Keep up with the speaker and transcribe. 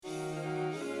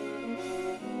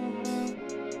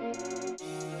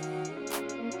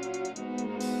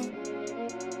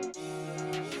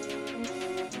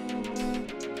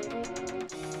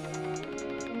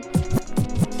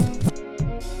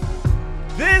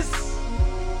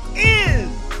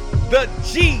the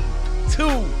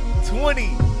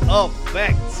G220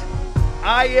 Effect.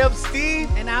 I am Steve.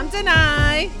 And I'm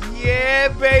Denai. Yeah,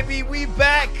 baby, we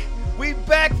back. We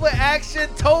back for action,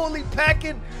 totally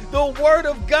packing. The word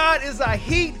of God is a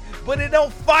heat, but it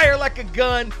don't fire like a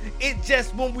gun. It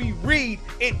just, when we read,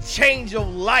 it change your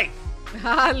life.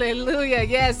 Hallelujah.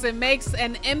 Yes, it makes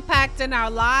an impact in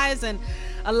our lives and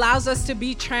allows us to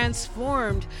be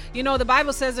transformed. You know, the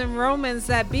Bible says in Romans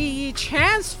that be ye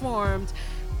transformed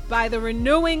by the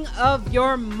renewing of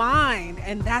your mind.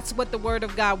 And that's what the word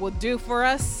of God will do for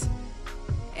us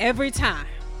every time.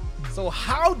 So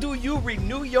how do you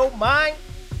renew your mind?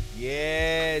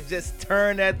 Yeah, just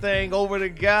turn that thing over to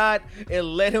God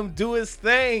and let him do his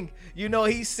thing. You know,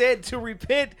 he said to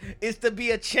repent is to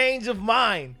be a change of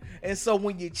mind. And so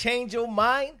when you change your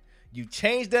mind, you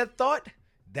change that thought,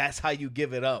 that's how you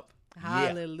give it up.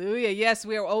 Hallelujah. Yeah. Yes,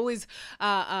 we are always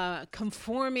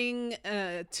conforming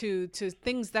to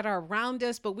things that are around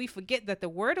us, but we forget that the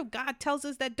word of God tells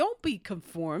us that don't be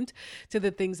conformed to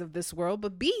the things of this world,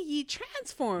 but be ye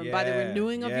transformed by the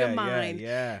renewing of your mind.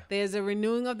 There's a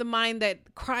renewing of the mind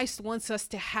that Christ wants us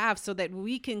to have so that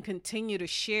we can continue to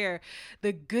share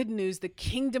the good news, the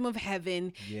kingdom of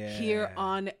heaven here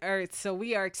on earth. So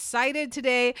we are excited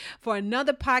today for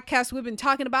another podcast. We've been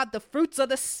talking about the fruits of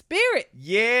the Spirit.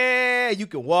 Yeah, you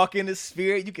can walk in the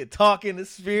Spirit, you can talk in the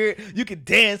Spirit, you can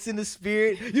dance in the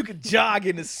Spirit, you can jog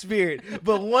in the Spirit.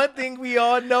 But one thing we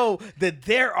all know, that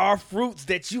there are fruits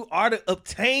that you are to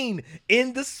obtain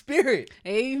in the Spirit.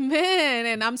 Amen.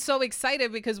 And I'm so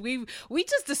excited because we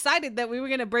just decided that we were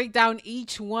going to break down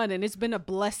each one, and it's been a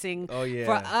blessing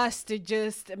for us to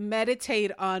just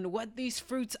meditate on what these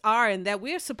fruits are, and that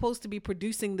we're supposed to be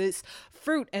producing this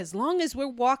fruit. As long as we're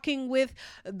walking with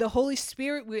the Holy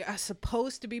Spirit, we are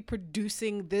supposed to be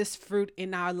producing this fruit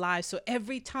in our lives. So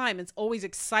every time, it's always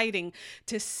exciting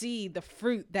to see the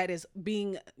fruit that is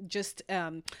being just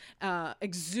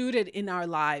exuded in our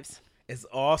lives. It's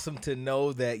awesome to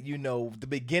know that, you know, the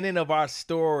beginning of our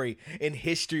story in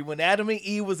history, when Adam and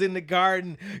Eve was in the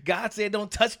garden, God said,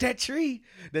 don't touch that tree,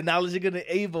 the knowledge of good and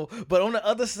evil. But on the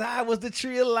other side was the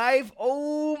tree of life.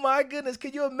 Oh my goodness.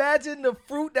 Can you imagine the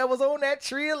fruit that was on that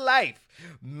tree of life?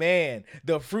 Man,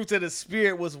 the fruits of the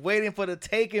Spirit was waiting for the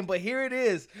taking, but here it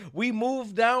is. We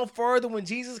move down further when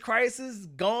Jesus Christ is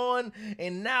gone,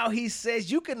 and now he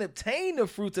says you can obtain the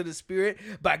fruits of the Spirit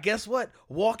by, guess what?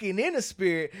 Walking in the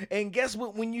Spirit. And guess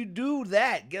what? When you do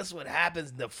that, guess what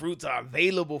happens? The fruits are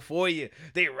available for you.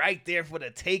 They're right there for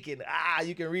the taking.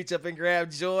 You can reach up and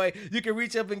grab joy. You can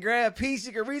reach up and grab peace.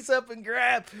 You can reach up and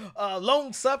grab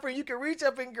long suffering. You can reach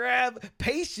up and grab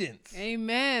patience.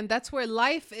 Amen. That's where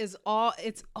life is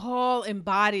it's all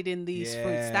embodied in these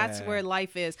fruits. That's where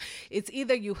life is. It's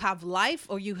either you have life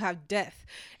or you have death.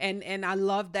 And I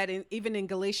love that even in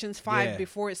Galatians 5,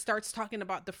 before it starts talking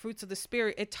about the fruits of the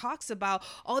Spirit, it talks about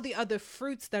all the other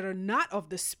fruits that are not of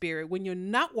the Spirit. When you're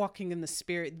not walking in the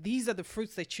Spirit, these are the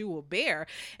fruits that you will bear.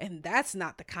 And that's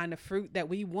not the kind of fruit that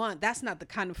we want. That's not the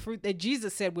kind of fruit that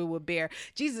Jesus said we will bear.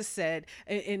 Jesus said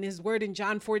in his word in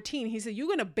John 14, he said, you're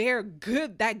going to bear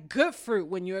that good fruit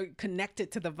when you're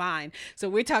connected to the vine. So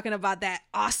we're talking about that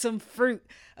awesome fruit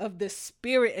of the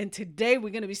Spirit. And today we're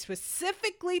going to be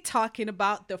specifically talking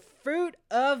about the fruit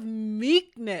of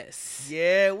meekness.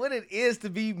 Yeah, what it is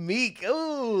to be meek.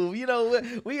 Ooh, you know,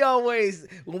 we always,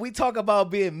 when we talk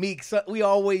about being meek, we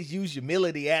always use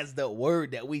humility as the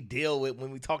word that we deal with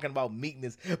when we're talking about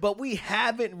meekness. But we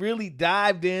haven't really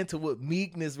dived into what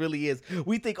meekness really is.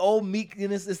 We think,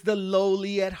 meekness is the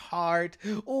lowly at heart.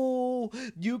 Oh,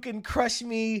 you can crush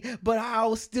me, but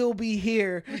I'll still be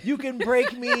here. You can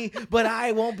break me, but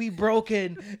I won't be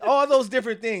broken. All those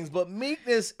different things. But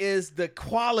meekness is the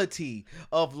quality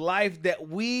of life that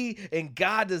we and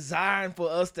God designed for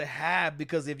us to have,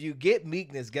 because if you get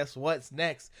meekness, guess what's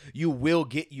next? You will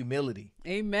get humility.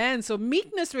 Amen. So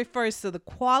meekness refers to the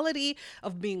quality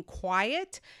of being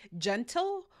quiet,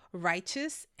 gentle,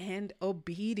 righteous, and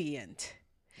obedient.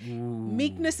 Ooh.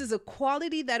 Meekness is a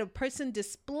quality that a person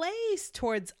displays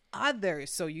towards others.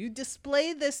 So you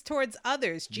display this towards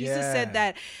others. Jesus said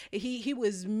that he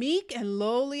was meek and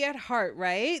lowly at heart,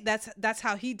 right? That's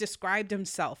how he described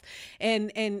himself.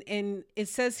 And it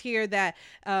says here that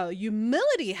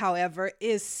humility, however,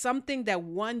 is something that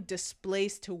one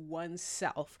displays to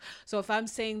oneself. So if I'm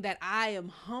saying that I am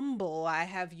humble, I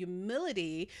have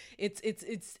humility,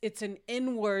 it's an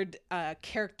inward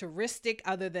characteristic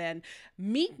other than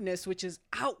meekness, which is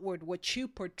outward, what you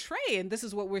portray. And this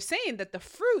is what we're saying, that the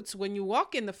fruit fruits, when you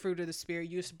walk in the fruit of the Spirit,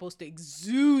 you're supposed to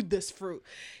exude this fruit.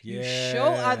 You show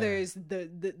others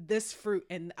this fruit,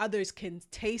 and others can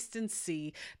taste and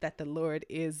see that the Lord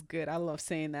is good. I love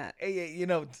saying that. Hey, you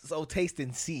know, so taste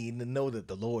and see and to know that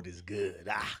the Lord is good.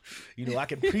 You know, I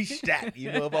can preach that,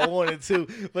 you know, if I wanted to.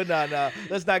 But no,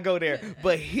 let's not go there.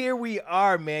 But here we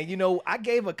are, man. You know, I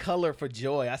gave a color for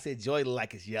joy. I said joy look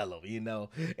like it's yellow, you know.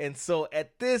 And so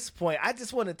at this point, I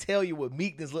just want to tell you what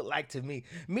meekness looked like to me.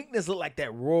 Meekness looked like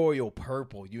that royal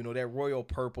purple, you know, that royal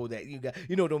purple that you got,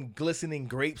 you know, them glistening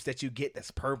grapes that you get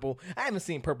that's purple. I haven't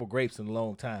seen purple grapes in a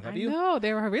long time. Have you? No,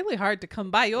 they were really hard to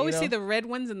come by. You always see the red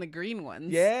ones and the green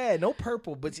ones. Yeah, no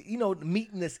purple. But, you know,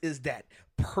 meekness is that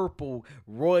purple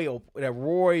that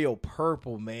royal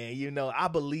purple, man. You know, I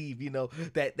believe, you know,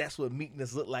 that's what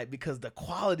meekness looked like, because the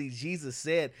qualities Jesus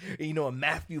said, you know, in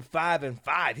Matthew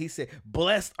 5:5, he said,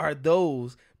 blessed are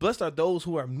those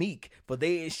who are meek, for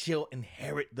they shall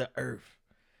inherit the earth.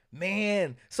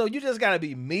 Man, so you just got to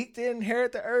be meek to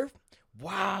inherit the earth?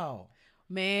 Wow.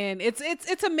 Man,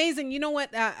 it's amazing. You know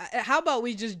what? How about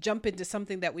we just jump into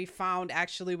something that we found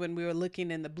actually when we were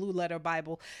looking in the Blue Letter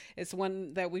Bible. It's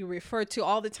one that we refer to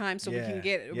all the time, so we can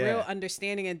get a real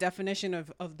understanding and definition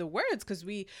of the words, because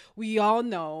we all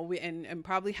know and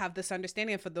probably have this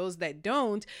understanding. And for those that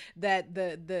don't, that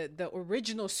the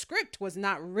original script was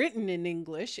not written in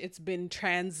English. It's been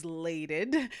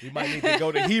translated. You might need to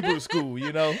go to Hebrew school,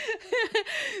 you know.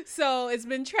 So it's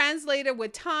been translated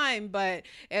with time, but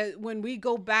when we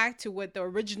go back to what the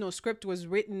original script was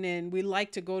written in, we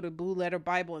like to go to Blue Letter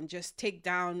Bible and just take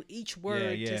down each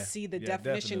word to see the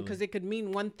definition, because it could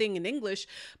mean one thing in English,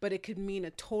 but it could mean a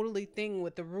totally thing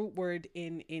with the root word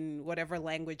in whatever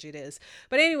language it is.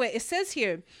 But anyway, it says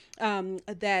here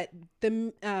that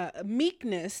the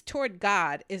meekness toward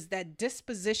God is that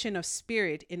disposition of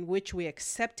spirit in which we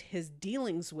accept his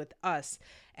dealings with us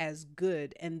as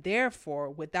good, and therefore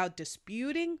without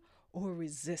disputing or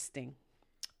resisting.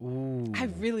 Ooh. I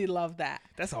really love that.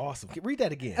 That's awesome. Read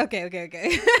that again.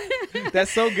 Okay.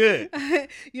 That's so good.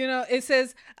 You know, it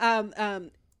says,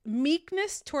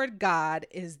 meekness toward God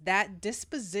is that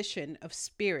disposition of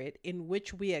spirit in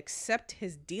which we accept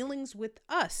his dealings with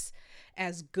us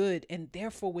as good, and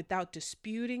therefore without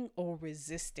disputing or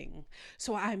resisting.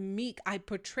 So I'm meek. I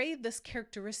portray this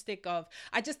characteristic of,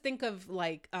 I just think of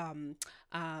like,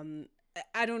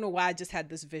 I don't know why I just had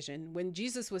this vision. When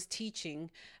Jesus was teaching,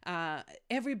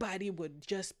 everybody would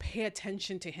just pay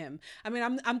attention to him. I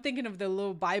mean, I'm thinking of the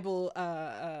little Bible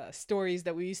stories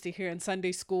that we used to hear in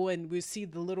Sunday school, and we see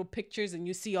the little pictures, and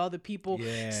you see all the people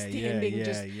standing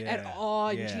at awe,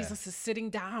 and Jesus is sitting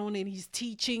down and he's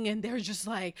teaching, and they're just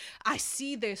like, I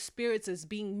see their spirits as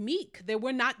being meek. They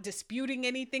were not disputing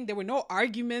anything. There were no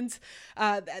arguments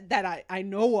that I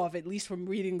know of, at least from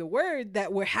reading the word,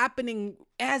 that were happening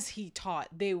as he taught.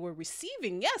 They were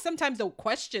receiving. Yeah, sometimes they'll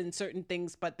question certain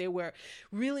things, but they were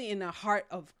really in a heart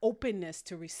of openness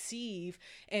to receive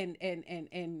and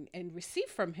receive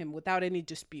from him without any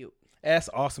dispute. That's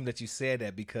awesome that you said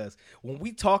that, because when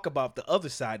we talk about the other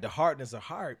side, the hardness of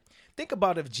heart, think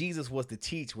about if Jesus was to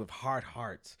teach with hard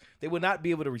hearts. They would not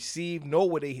be able to receive, nor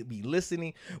would they be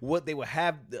listening. What they would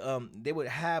have,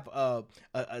 a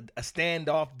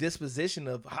standoff disposition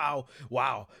of how,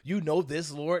 wow, you know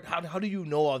this, Lord? How do you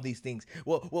know all these things?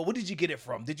 Well, what did you get it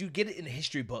from? Did you get it in a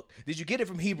history book? Did you get it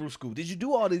from Hebrew school? Did you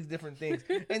do all these different things?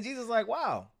 And Jesus is like,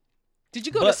 wow. Did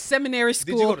you go to seminary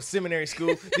school? Did you go to seminary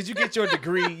school? Did you get your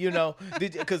degree? You know,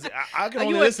 because I can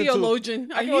only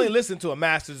listen to a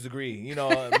master's degree. You know,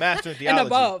 a master in theology and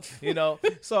above. You know,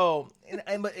 so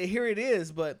but here it is.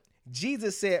 But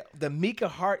Jesus said, "The meek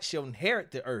of heart shall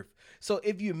inherit the earth." So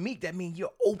if you're meek, that means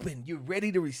you're open, you're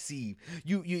ready to receive.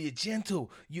 You're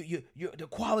gentle. You're the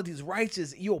quality is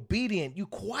righteous. You're obedient. You're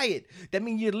quiet. That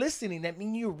means you're listening. That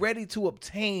means you're ready to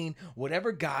obtain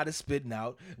whatever God is spitting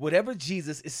out, whatever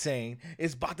Jesus is saying.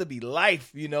 It's about to be life.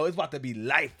 You know, it's about to be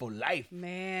life for life.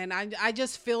 Man, I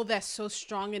just feel that so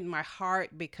strong in my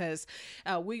heart, because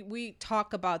we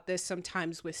talk about this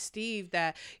sometimes with Steve,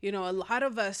 that, you know, a lot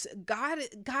of us, God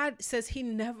says he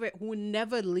will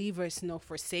never leave us nor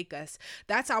forsake us.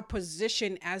 That's our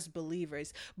position as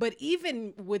believers. But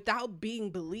even without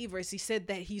being believers, he said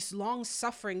that he's long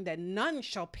suffering, that none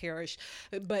shall perish,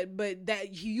 but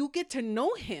that you get to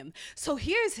know him. So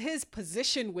here's his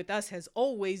position with us has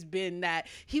always been that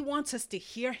he wants us to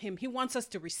hear him. He wants us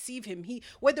to receive him.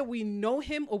 Whether we know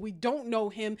him or we don't know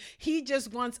him, he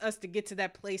just wants us to get to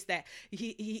that place that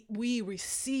we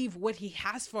receive what he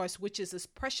has for us, which is this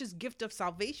precious gift of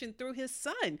salvation through his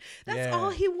son. That's all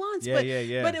he wants. But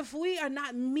if we are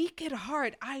not meek at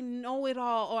heart, I know it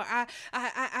all, or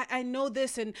I know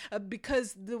this, and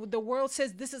because the world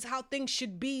says this is how things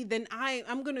should be, then I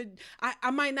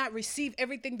might not receive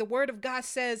everything the word of God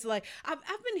says. Like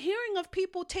I've been hearing of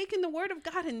people taking the word of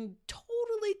God and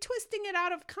totally twisting it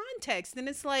out of context. And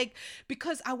it's like,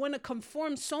 because I want to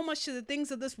conform so much to the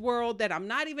things of this world that I'm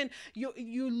not even,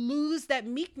 you lose that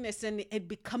meekness, and it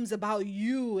becomes about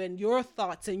you and your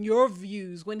thoughts and your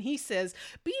views, when he says,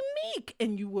 be meek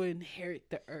and you will inherit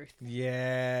the earth.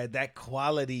 Yeah, that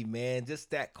quality, man,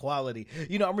 just that quality.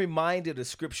 You know, I'm reminded of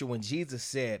scripture when Jesus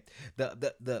said,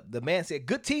 the man said,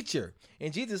 good teacher.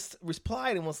 And Jesus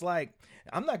replied and was like,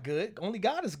 I'm not good. Only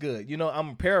God is good. You know,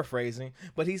 I'm paraphrasing,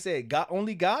 but he said,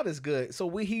 only God is good. So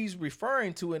what he's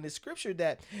referring to in the scripture,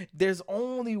 that there's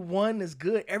only one that's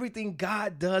good. Everything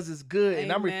God does is good. Amen.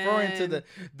 And I'm referring to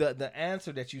the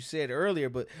answer that you said earlier,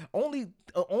 but only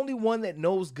one that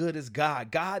knows good is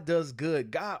God. God does good.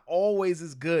 God always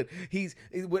is good.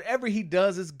 Whatever he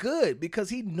does is good because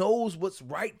he knows what's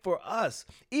right for us.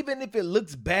 Even if it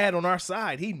looks bad on our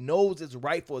side, he knows it's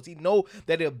right for us. He knows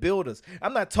that it'll build us.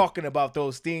 I'm not talking about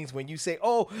those things when you say,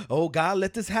 oh, God,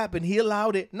 let this happen. He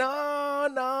allowed it. No.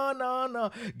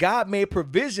 God made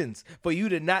provisions for you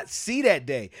to not see that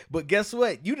day. But guess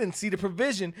what? You didn't see the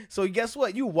provision. So guess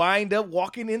what? You wind up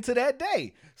walking into that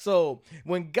day. So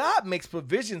when God makes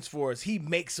provisions for us, he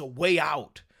makes a way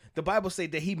out. The Bible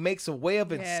says that he makes a way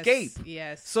of escape.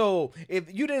 Yes. So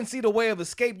if you didn't see the way of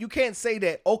escape, you can't say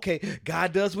that, okay,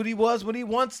 God does what he was when he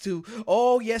wants to.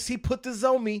 Oh, yes, he put this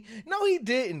on me. No, he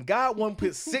didn't. God won't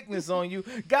put sickness on you.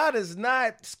 God is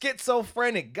not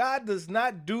schizophrenic. God does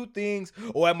not do things,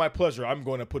 at my pleasure, I'm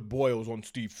going to put boils on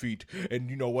Steve's feet. And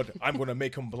you know what? I'm going to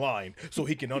make him blind so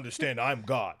he can understand I'm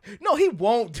God. No, he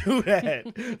won't do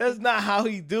that. That's not how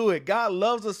he do it. God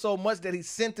loves us so much that he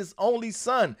sent his only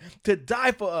son to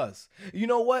die for us. You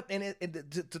know what? And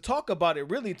to talk about it,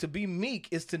 really, to be meek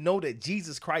is to know that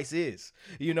Jesus Christ is,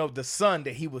 the son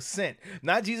that he was sent.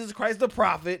 Not Jesus Christ, the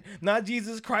prophet, not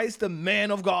Jesus Christ, the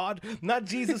man of God, not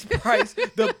Jesus Christ,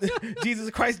 Jesus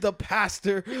Christ, the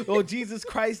pastor, or Jesus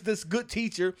Christ, this good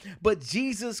teacher, but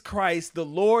Jesus Christ, the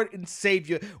Lord and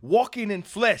Savior, walking in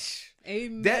flesh.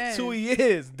 Amen. That's who he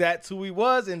is. That's who he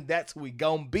was. And that's who he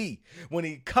gonna be. When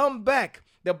he come back,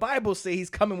 the Bible says he's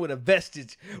coming with a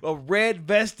red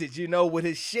vestige, with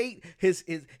his shape, his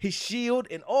shield,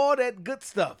 and all that good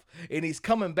stuff. And he's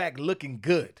coming back looking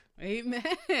good.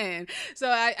 Amen. So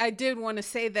I did want to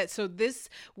say that. So this,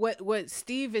 what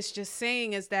Steve is just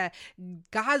saying is that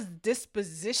God's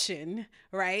disposition,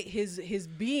 right? His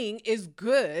being is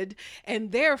good.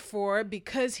 And therefore,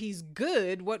 because he's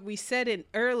good, what we said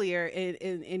earlier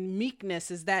in meekness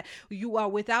is that you are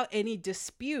without any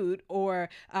dispute or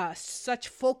such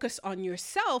focus on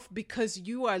yourself, because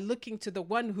you are looking to the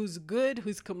one who's good,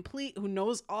 who's complete, who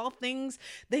knows all things.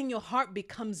 Then your heart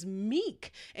becomes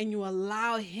meek and you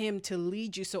allow him to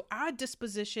lead you. So our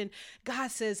disposition, God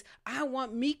says, I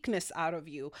want meekness out of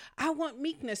you. I want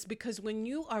meekness because when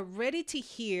you are ready to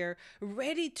hear,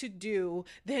 ready to do,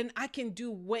 then I can do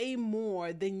way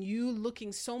more than you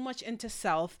looking so much into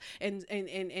self and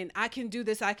I can do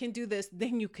this,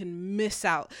 then you can miss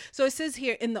out. So it says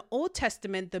here in the Old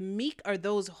Testament, the meek are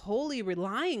those wholly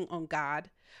relying on God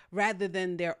rather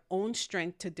than their own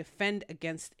strength to defend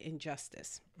against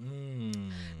injustice.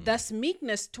 Thus,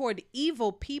 meekness toward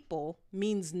evil people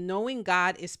means knowing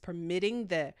God is permitting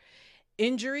the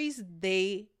injuries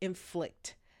they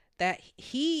inflict, that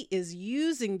he is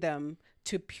using them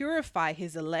to purify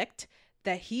his elect,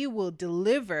 that he will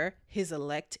deliver his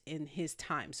elect in his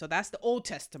time. So that's the Old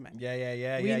Testament.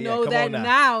 Yeah. We know that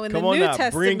now in the New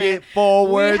Testament. Bring it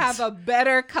forward. We have a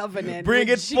better covenant. Bring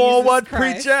it Jesus forward,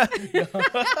 Christ. preacher.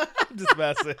 I'm just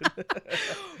messing.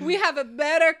 We have a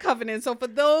better covenant. So for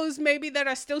those maybe that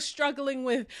are still struggling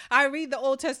with, I read the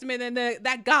Old Testament and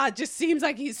that God just seems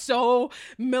like he's so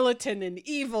militant and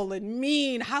evil and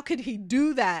mean. How could he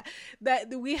do that? That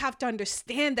we have to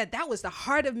understand that was the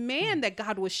heart of man that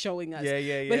God was showing us.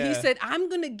 Yeah. But he said, I'm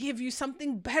going to give you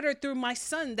something better through my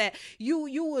son, that you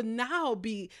will now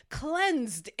be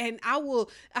cleansed, and I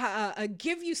will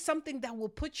give you something that will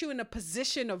put you in a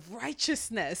position of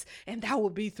righteousness, and that will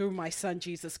be through my son,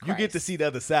 Jesus Christ. You get to see the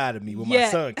other side of me when my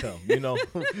son comes,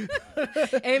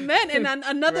 Amen. And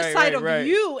another side of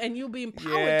you, and you'll be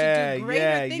empowered to do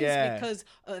greater things because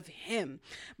of him.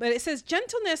 But it says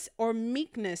gentleness or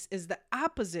meekness is the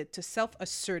opposite to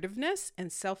self-assertiveness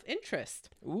and self-interest.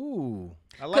 Ooh.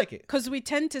 I like it. Because we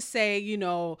tend to say, you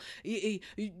know,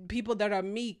 people that are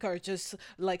meek are just,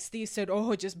 like Steve said,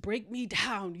 oh, just break me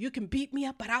down. You can beat me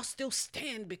up, but I'll still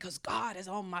stand because God is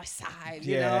on my side,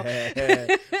 you know?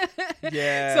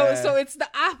 Yeah. So it's the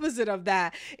opposite of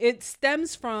that. It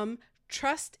stems from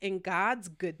trust in God's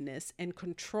goodness and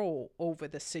control over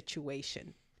the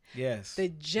situation. Yes. The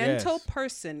gentle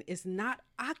person is not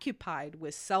occupied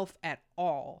with self at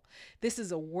all. This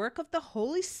is a work of the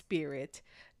Holy Spirit,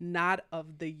 not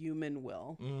of the human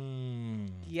will.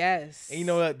 Yes. And you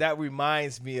know what? That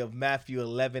reminds me of Matthew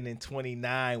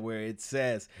 11:29, where it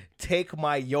says, "Take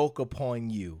my yoke upon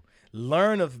you.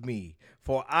 Learn of me,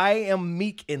 for I am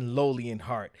meek and lowly in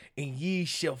heart, and ye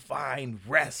shall find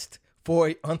rest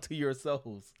unto your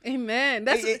souls." Amen.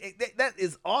 That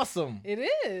is awesome. It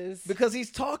is. Because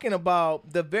he's talking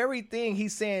about the very thing.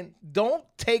 He's saying, don't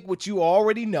take what you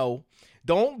already know.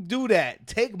 Don't do that.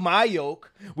 Take my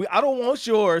yoke. I don't want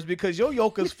yours, because your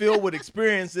yoke is filled with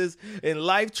experiences and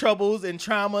life troubles and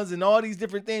traumas and all these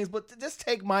different things. But just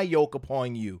take my yoke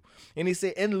upon you. And he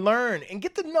said, and learn and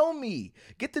get to know me.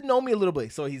 Get to know me a little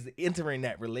bit. So he's entering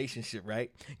that relationship,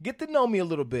 right? Get to know me a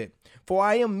little bit. For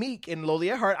I am meek and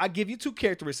lowly at heart. I give you two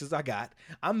characteristics I got.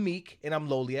 I'm meek and I'm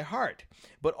lowly at heart.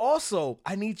 But also,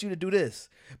 I need you to do this.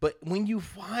 But when you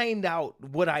find out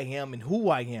what I am and who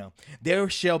I am, there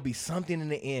shall be something in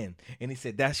the end. And he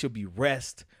said, that shall be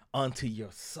rest unto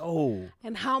your soul.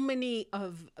 And how many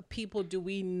of people do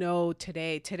we know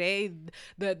today? Today,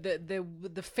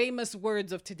 the famous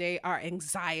words of today are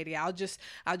anxiety. I'll just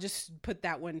put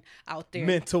that one out there.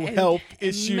 Mental health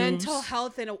issues. Mental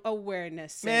health and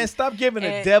awareness. Man, stop giving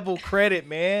the devil credit,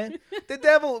 man. The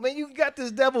devil, man, you got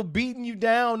this devil beating you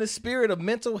down, the spirit of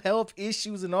mental health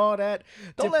issues and all that.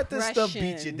 Don't let this stuff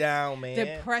beat you down, man.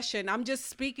 Depression. I'm just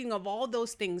speaking of all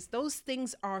those things. Those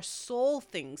things are soul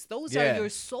things. Those are your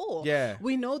soul. Yeah.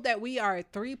 We know that we are a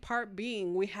 3-part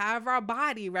being. We have our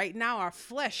body right now, our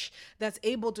flesh that's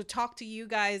able to talk to you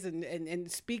guys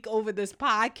and speak over this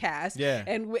podcast. Yeah.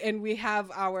 And we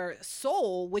have our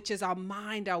soul, which is our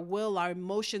mind, our will, our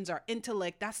emotions, our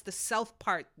intellect. That's the self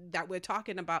part that we're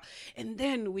talking about. And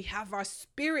then we have our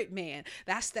spirit, man.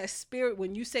 That's that spirit.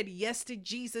 When you said yes to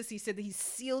Jesus, he said that he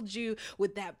sealed you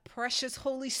with that precious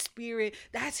Holy Spirit.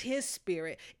 That's his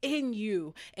spirit in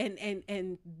you.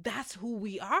 And that's who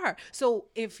we are. So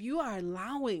if you are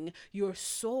allowing your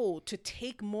soul to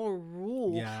take more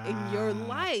rule in your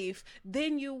life,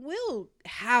 then you will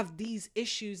have these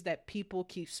issues that people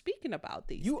keep speaking about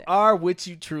these days. Are what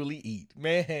you truly eat,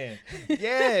 man.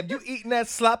 Yeah, if you eating that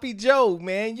sloppy Joe,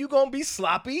 man, you gonna be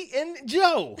sloppy and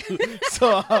Joe.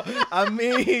 So I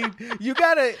mean, you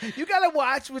gotta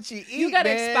watch what you eat. You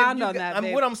gotta expound on that.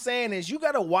 What I'm saying is, you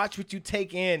gotta watch what you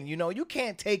take in. You know, you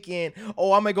can't take in,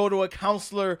 oh, I'm gonna go to a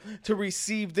counselor to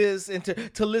receive this and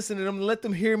to listen to them, let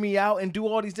them hear me out and do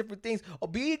all these different things. Or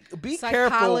be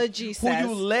careful who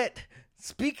you let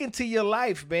speak into your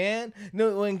life, man.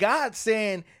 When God's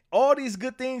saying all these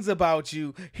good things about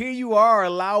you, here you are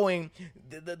allowing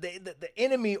the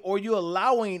enemy, or you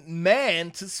allowing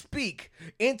man to speak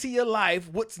into your life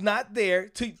what's not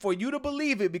there for you to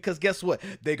believe it, because guess what?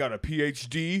 They got a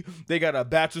PhD, they got a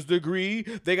bachelor's degree,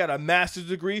 they got a master's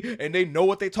degree, and they know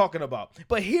what they're talking about.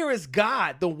 But here is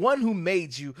God, the one who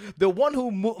made you, the one who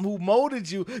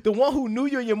molded you, the one who knew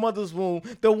you in your mother's womb,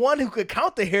 the one who could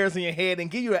count the hairs on your head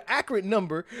and give you an accurate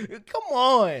number. Come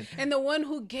on. And the one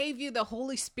who gave you the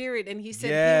Holy Spirit, and he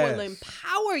said he will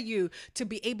empower you to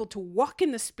be able to walk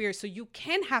in the Spirit, so you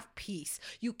can have peace,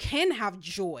 you can have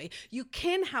joy, you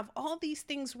can have all these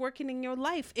things working in your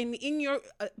life and in your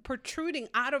protruding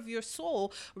out of your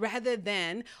soul, rather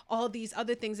than all these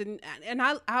other things. And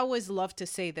I always love to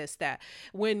say this, that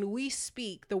when we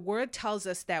speak, the word tells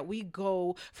us that we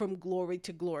go from glory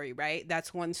to glory, right?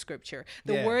 That's one scripture.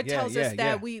 The word tells us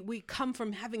that we come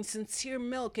from having sincere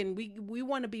milk, and we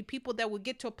want to be people that will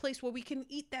get to a place where we can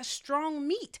eat that strong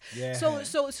meat. Yeah.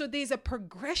 So there's a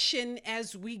progression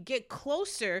as we get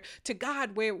closer to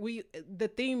God, where the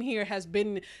theme here has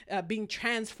been being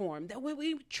transformed, that when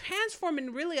we transform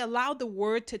and really allow the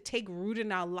word to take root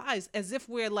in our lives, as if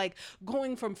we're like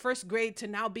going from first grade to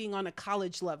now being on a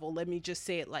college level, let me just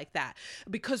say it like that,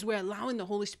 because we're allowing the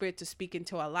Holy Spirit to speak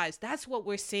into our lives. That's what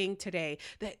we're saying today,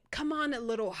 that come on a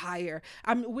little higher.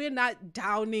 We're not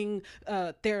downing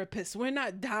therapists, we're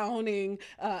not downing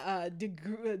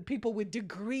people with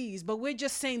degrees, but we're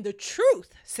just saying the truth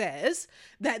says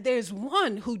that there's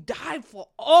one who died for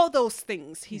all those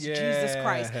things. He's Jesus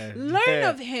Christ. Learn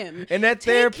of him. And that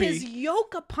therapy. Take his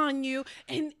yoke upon you,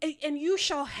 and you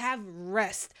shall have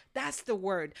rest. That's the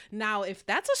word. Now, if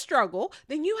that's a struggle,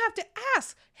 then you have to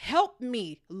ask, help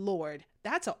me, Lord.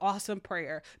 That's an awesome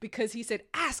prayer, because he said,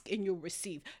 ask and you'll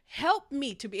receive. Help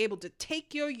me to be able to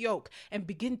take your yoke and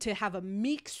begin to have a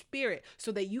meek spirit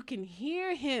so that you can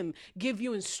hear him give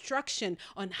you instruction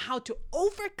on how to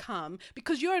overcome,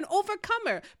 because you're an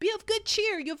overcomer. Be of good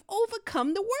cheer. You've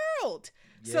overcome the world.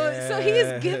 So he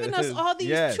has given us all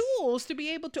these tools to be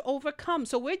able to overcome.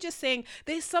 So we're just saying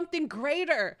there's something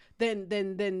greater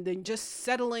than just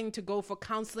settling to go for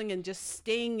counseling and just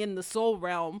staying in the soul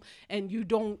realm, and you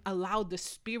don't allow the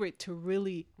spirit to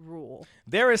really rule.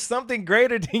 There is something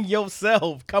greater than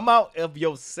yourself. Come out of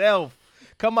yourself.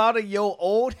 Come out of your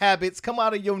old habits. Come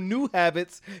out of your new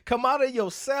habits. Come out of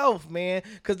yourself, man.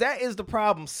 Because that is the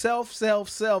problem. Self. Self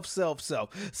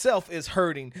is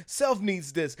hurting. Self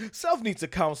needs this. Self needs a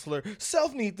counselor.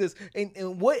 Self needs this.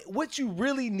 And what you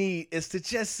really need is to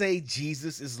just say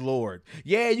Jesus is Lord.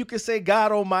 Yeah, you can say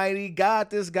God Almighty, God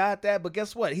this, God that. But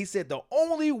guess what? He said the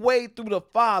only way through the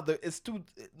Father is through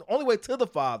the only way to the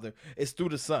Father is through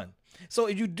the Son. So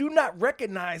if you do not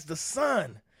recognize the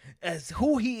Son as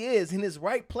who he is in his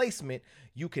right placement,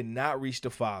 you cannot reach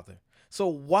the Father. So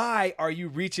why are you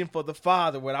reaching for the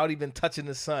Father without even touching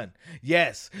the Son?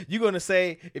 Yes, you're going to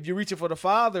say, if you're reaching for the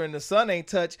Father and the Son ain't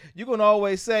touched, you're going to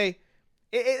always say,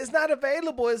 it's not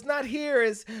available. It's not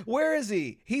here. Where is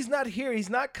he? He's not here. He's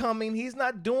not coming. He's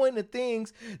not doing the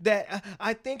things that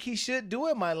I think he should do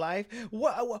in my life.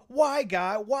 Why,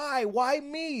 God? Why? Why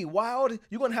me? Why?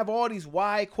 You're going to have all these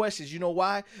why questions. You know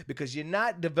why? Because you're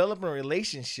not developing a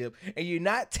relationship, and you're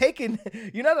not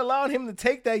allowing him to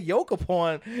take that yoke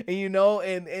upon,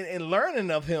 and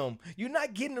learning of him. You're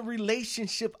not getting a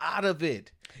relationship out of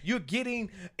it. You're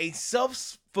getting a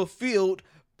self-fulfilled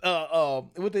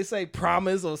what they say,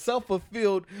 promise, or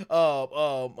self-fulfilled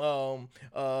I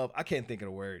can't think of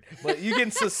the word, but you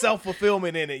get some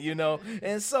self-fulfillment in it,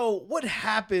 And so what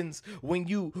happens when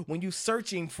you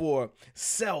searching for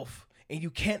self and you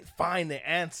can't find the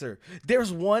answer?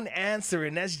 There's one answer,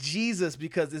 and that's Jesus,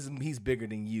 because he's bigger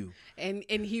than you. And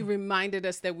he reminded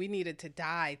us that we needed to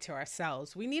die to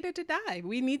ourselves. We needed to die.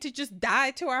 We need to just die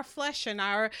to our flesh and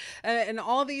our and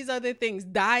all these other things.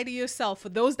 Die to yourself. For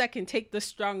those that can take the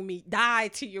strong meat, die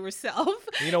to yourself.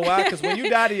 You know why? Because when you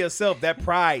die to yourself, that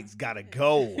pride's got to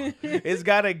go. It's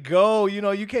got to go.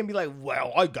 You can't be like,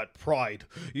 well, I got pride.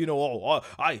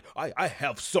 I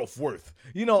have self-worth.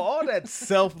 All that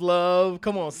self-love.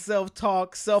 Come on,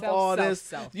 self-talk, all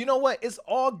this. You know what? It's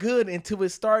all good until it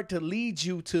start to lead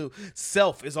you to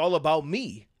self. It's all about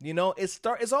me.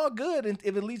 It's all good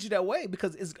if it leads you that way,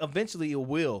 because eventually it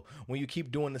will, when you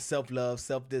keep doing the self-love,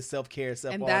 self-this, self-care,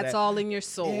 and that's all in your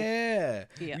soul. Yeah.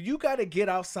 You got to get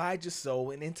outside your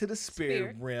soul and into the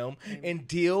spirit realm and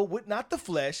deal with not the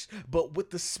flesh, but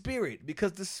with the spirit,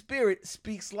 because the spirit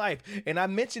speaks life. And I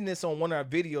mentioned this on one of our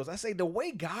videos. I say the way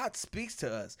God speaks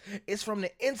to us is from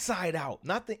the inside out,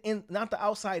 not the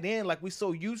outside in, like we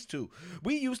so used to.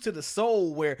 We used to the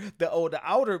soul where the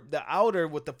outer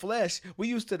with the flesh. We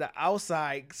used to the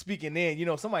outside speaking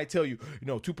in. Somebody tell you,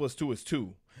 2 + 2 is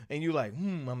 2. And you're like,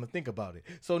 I'm going to think about it.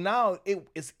 So now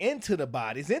it's into the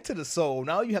body. It's into the soul.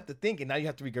 Now you have to think, and now you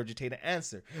have to regurgitate an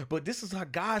answer. But this is how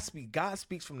God speaks. God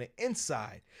speaks from the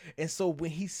inside. And so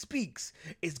when he speaks,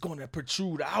 it's going to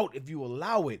protrude out if you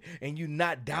allow it and you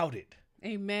not doubt it.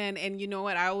 Amen. And you know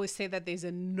what? I always say that there's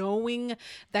a knowing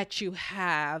that you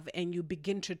have, and you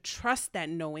begin to trust that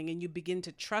knowing, and you begin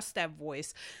to trust that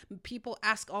voice. People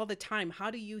ask all the time, how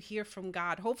do you hear from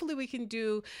God? Hopefully we can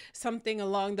do something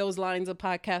along those lines of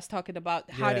podcast talking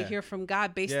about how to hear from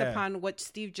God based upon what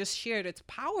Steve just shared. It's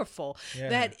powerful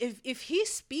that if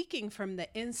he's speaking from the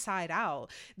inside out,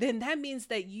 then that means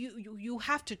that you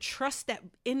have to trust that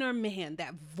inner man,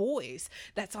 that voice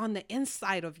that's on the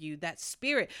inside of you, that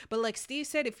spirit. But like Steve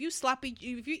said, if you're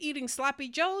eating sloppy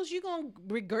joes, you're gonna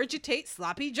regurgitate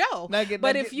sloppy joe.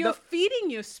 But if you're feeding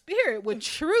your spirit with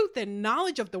truth and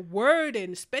knowledge of the word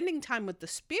and spending time with the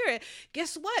spirit,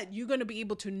 guess what? You're gonna be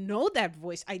able to know that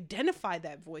voice, identify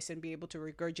that voice, and be able to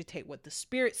regurgitate what the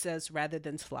spirit says rather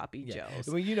than sloppy joes.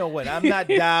 Well, you know what? I'm not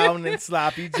down in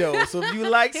sloppy joes. So if you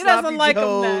like he sloppy doesn't like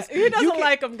joes, he doesn't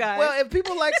like them, guys. Well, if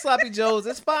people like sloppy joes,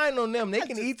 it's fine on them. They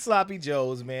can eat sloppy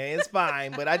joes, man. It's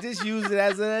fine. But I just use it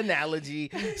as an analogy.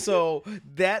 So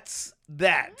that's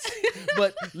that.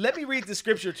 But let me read the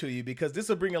scripture to you, because this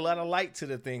will bring a lot of light to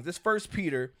the things. This 1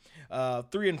 Peter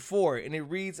 3:4, and it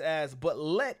reads as, but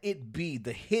let it be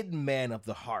the hidden man of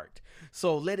the heart.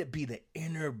 So let it be the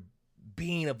inner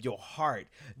being of your heart,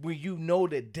 where you know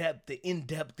the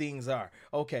in-depth things are.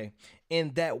 Okay.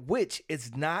 And that which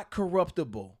is not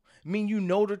corruptible, I mean, you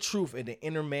know the truth in the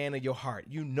inner man of your heart.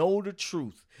 You know the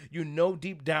truth. You know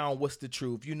deep down what's the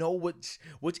truth. You know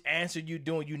which answer you're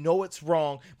doing. You know it's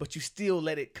wrong, but you still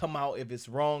let it come out if it's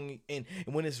wrong. And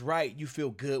when it's right, you feel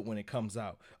good when it comes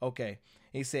out. Okay.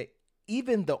 He said,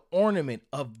 even the ornament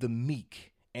of the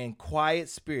meek and quiet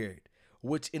spirit,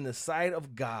 which in the sight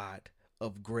of God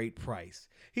of great price.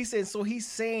 He said, so he's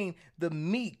saying the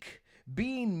meek,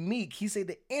 being meek, he said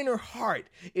the inner heart,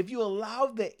 if you allow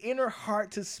the inner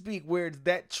heart to speak where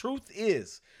that truth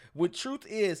is, what truth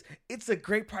is, it's a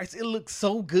great price. It looks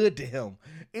so good to him.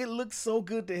 It looks so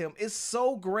good to him. It's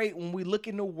so great when we look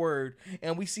in the word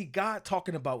and we see God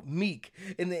talking about meek.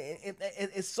 And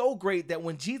it's so great that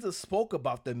when Jesus spoke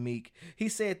about the meek, he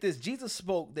said this, Jesus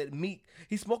spoke that meek.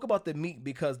 He spoke about the meek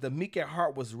because the meek at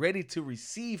heart was ready to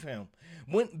receive him.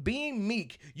 When being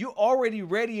meek, you're already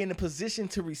ready in a position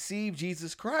to receive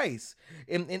Jesus Christ.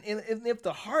 And if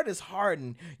the heart is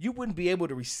hardened, you wouldn't be able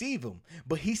to receive him.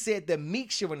 But he said the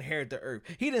meek shall inherit the earth.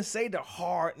 He didn't say the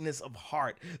hardness of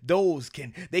heart,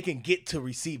 they can get to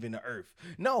receiving the earth.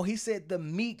 No, he said the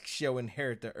meek shall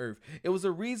inherit the earth. It was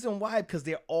a reason why, because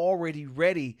they're already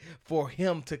ready for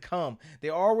him to come.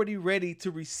 They're already ready to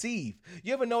receive.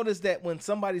 You ever notice that when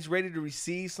somebody's ready to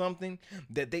receive something,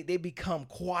 that they become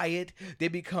quiet, they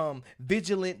become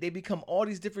vigilant, they become all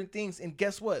these different things. And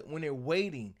guess what? When they're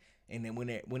waiting, and then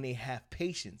when they have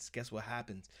patience, guess what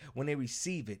happens? When they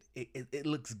receive it, it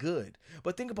looks good.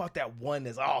 But think about that one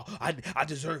that's, I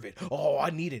deserve it. Oh, I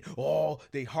need it. Oh,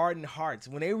 they harden hearts.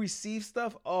 When they receive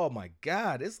stuff, oh my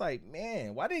God, it's like,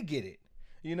 man, why they get it?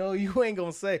 You know, you ain't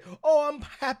going to say, oh, I'm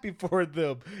happy for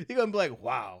them. You're going to be like,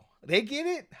 wow, they get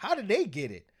it? How did they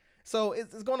get it? So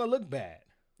it's going to look bad.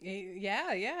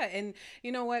 Yeah. And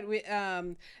you know what?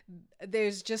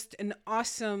 There's just an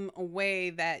awesome way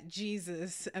that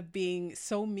Jesus, being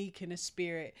so meek in his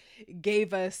spirit,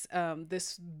 gave us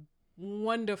this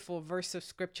wonderful verse of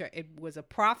scripture. It was a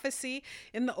prophecy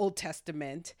in the Old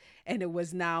Testament, and it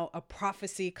was now a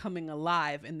prophecy coming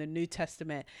alive in the New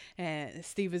Testament. And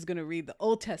Steve is going to read the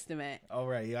Old Testament. All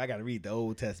right, I got to read the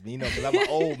Old Testament, because I'm an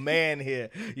old man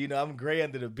here. I'm gray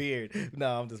under the beard.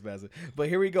 No, I'm just messing. But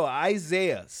here we go.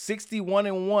 Isaiah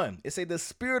 61:1. It say, the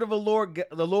Spirit of the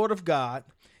Lord of God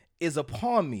is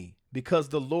upon me, because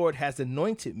the Lord has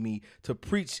anointed me to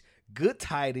preach good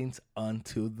tidings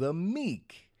unto the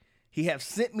meek. He hath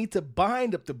sent me to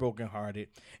bind up the brokenhearted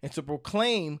and to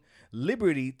proclaim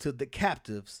liberty to the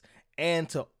captives and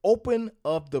to open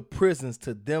up the prisons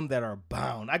to them that are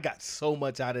bound. I got so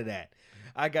much out of that.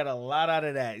 I got a lot out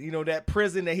of that. That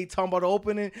prison that he talking about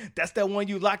opening, that's that one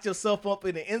you locked yourself up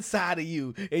in the inside of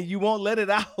you and you won't let it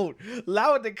out.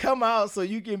 Allow it to come out so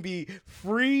you can be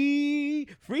free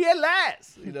at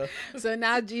last. So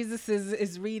now Jesus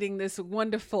is reading this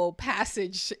wonderful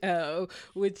passage,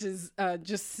 which is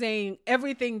just saying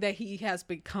everything that he has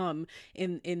become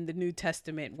in the New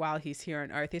Testament while he's here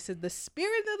on earth. He said, the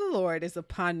Spirit of the Lord is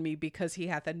upon me, because he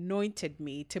hath anointed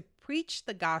me to preach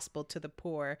the gospel to the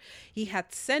poor. He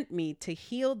hath sent me to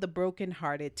heal the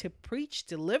brokenhearted, to preach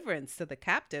deliverance to the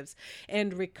captives,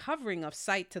 and recovering of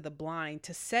sight to the blind,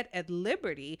 to set at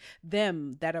liberty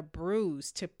them that are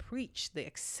bruised, to preach the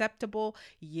acceptable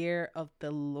year of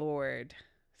the Lord.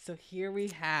 So here we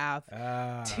have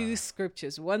two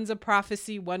scriptures. One's a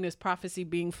prophecy. One is prophecy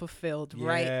being fulfilled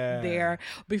right there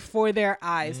before their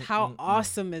eyes. How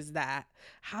awesome is that?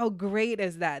 How great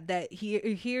is that? That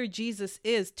here Jesus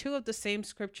is, two of the same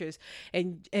scriptures,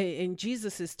 and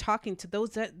Jesus is talking to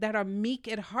those that are meek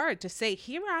at heart, to say,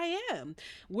 here I am.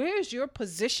 Where's your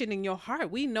position in your heart?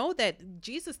 We know that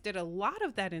Jesus did a lot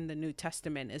of that in the New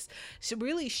Testament, is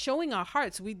really showing our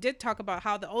hearts. We did talk about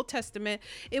how the Old Testament,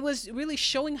 it was really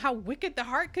showing how wicked the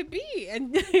heart could be.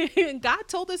 And God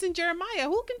told us in Jeremiah,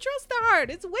 who can trust the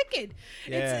heart? It's wicked.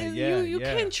 You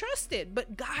can't trust it,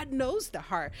 but God knows the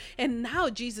heart. And now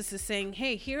Jesus is saying,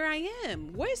 hey, here I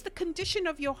am. Where's the condition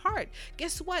of your heart?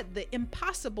 Guess what? The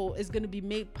impossible is going to be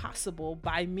made possible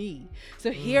by me. So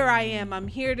here I am. I'm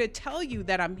here to tell you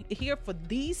that I'm here for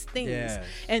these things,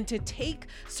 and to take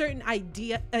certain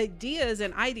ideas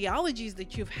and ideologies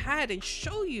that you've had and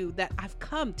show you that I've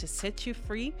come to set you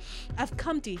free. I've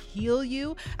come to heal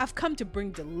you. I've come to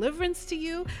bring deliverance to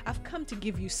you. I've come to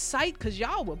give you sight, because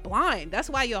y'all were blind. That's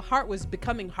why your heart was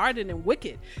becoming hardened and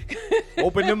wicked.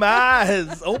 Open them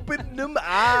eyes. Open them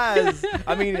eyes.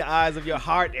 I mean, the eyes of your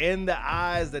heart and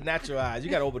the natural eyes. You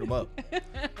got to open them up.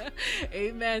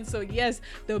 Amen. So yes,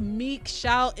 the meek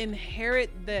shall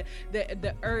inherit the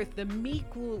earth. The meek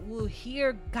will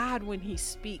hear God when he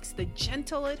speaks. The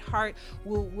gentle at heart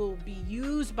will be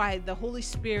used by the Holy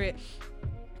Spirit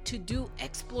to do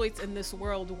exploits in this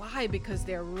world. Why? Because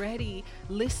they're ready,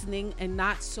 listening, and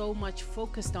not so much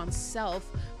focused on self,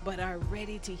 but are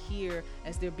ready to hear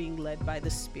as they're being led by the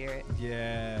Spirit.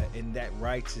 Yeah, and that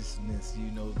righteousness,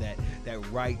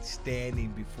 that right standing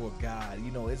before God.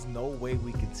 It's no way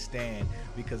we can stand,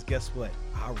 because guess what?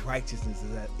 Our righteousness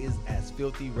is as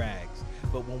filthy rags.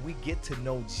 But when we get to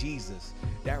know Jesus,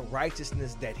 that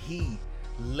righteousness that he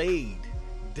laid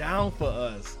down for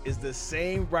us is the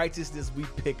same righteousness we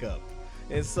pick up.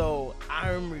 And so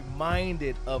I'm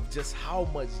reminded of just how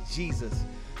much Jesus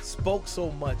spoke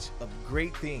so much of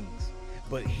great things,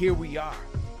 but here we are,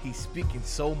 he's speaking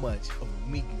so much of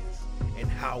meekness and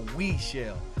how we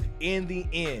shall in the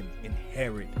end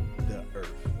inherit the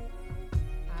earth.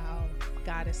 Wow,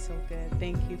 God is so good.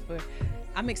 Thank you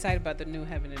I'm excited about the new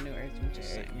heaven and new earth.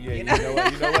 You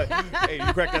know what? Hey,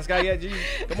 you cracked that sky yet, Jesus?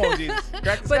 Come on, Jesus.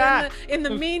 Crack the sky. But in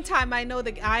the meantime, I know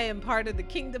that I am part of the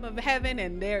kingdom of heaven,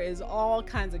 and there is all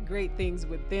kinds of great things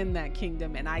within that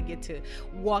kingdom, and I get to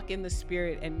walk in the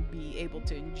Spirit and be able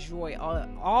to enjoy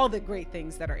all the great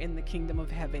things that are in the kingdom of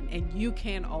heaven. And you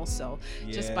can also,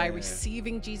 just by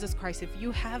receiving Jesus Christ. If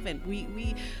you haven't,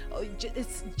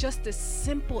 it's just as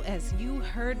simple as you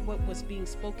heard what was being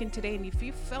spoken today, and if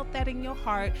you felt that in your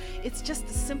heart, it's just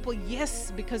a simple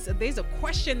yes, because there's a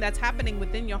question that's happening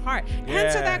within your heart.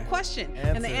 Answer that question.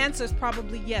 And the answer is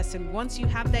probably yes. And once you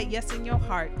have that yes in your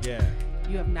heart,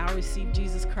 you have now received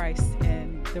Jesus Christ,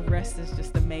 and the rest is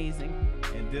just amazing.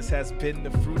 And this has been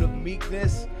the Fruit of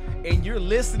Meekness, and you're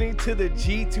listening to the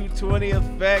G220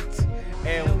 Effect,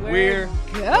 and we're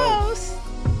Ghosts.